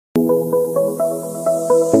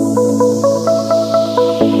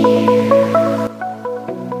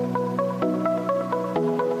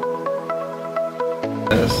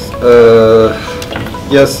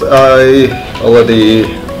Yes, I already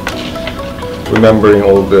remembering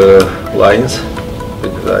all the lines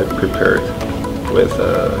because I prepared with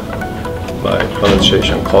my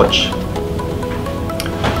pronunciation coach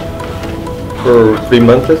for 3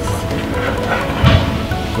 months.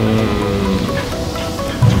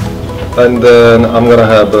 And then I'm gonna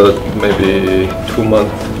have maybe 2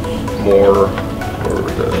 months more for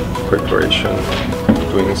the preparation,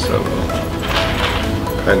 doing some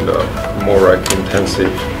kind of more like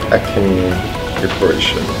intensive acting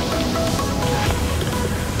preparation.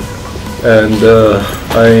 And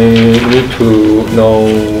I need to know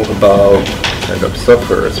about kind of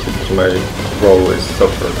sufferers because my role is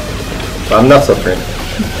sufferer. I'm not suffering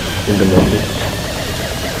in the movie.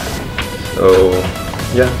 So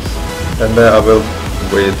yes, and then I will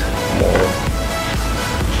read more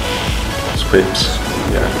scripts.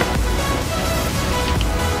 Yeah.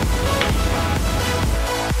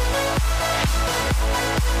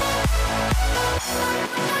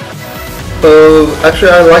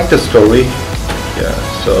 Actually, I like the story. Yeah,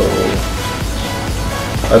 so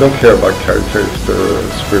I don't care about character if the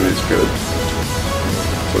script is good.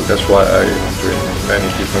 So that's why I'm doing many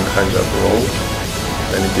different kinds of roles,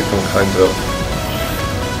 many different kinds of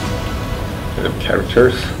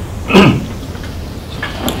characters.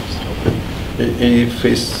 If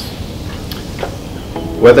it's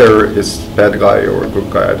whether it's bad guy or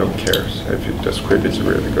good guy, I don't care. So if the script is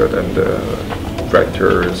really good and the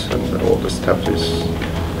directors and all the stuff is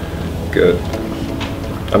good,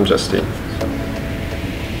 I'm just in.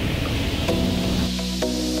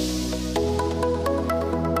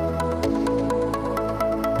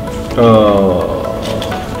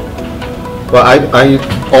 Well, I've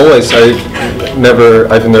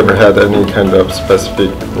never had any kind of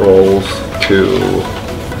specific roles to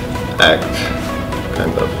act.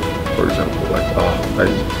 Kind of, for example, like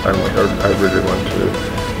I really want to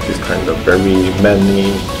this kind of very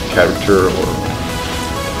manly character or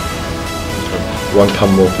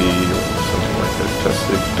one-time movie or something like that. Just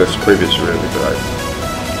if the script is really good, I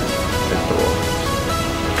take the role.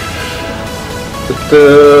 But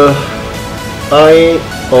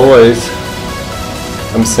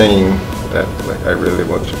I'm saying that like I really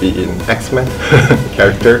want to be in X-Men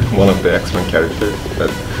character, one of the X-Men characters,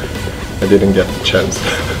 but I didn't get the chance.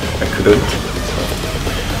 I couldn't.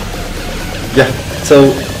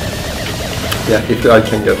 So yeah, if I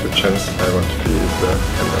can get the chance, I want to be the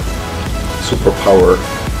kind of superpower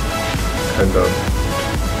kind of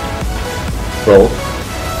role.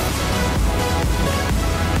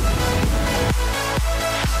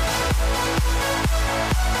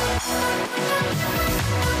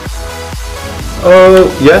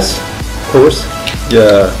 Yes, of course.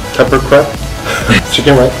 Yeah, pepper crab,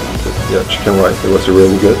 chicken rice. Yeah, chicken rice. It was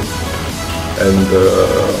really good, and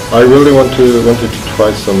I really wanted to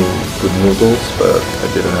try some good noodles, but I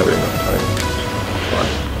didn't have enough time.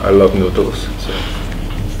 I love noodles, so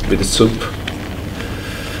with the soup,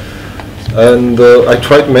 and I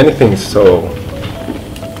tried many things. So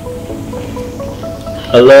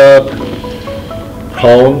I love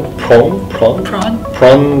prawn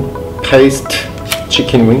paste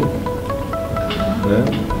chicken wing. Yeah,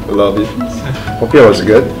 I love it. Hope it was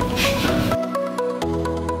good.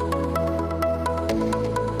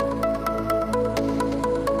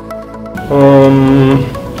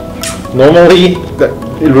 Normally,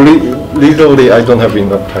 literally, I don't have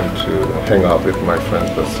enough time to hang out with my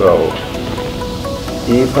friends. But so,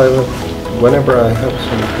 whenever I have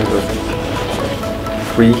some kind of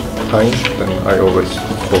free time, then I always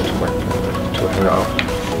go to my friends to hang out,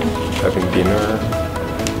 having dinner,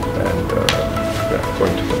 and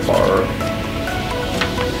going to the bar.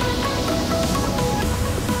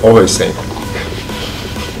 Always same.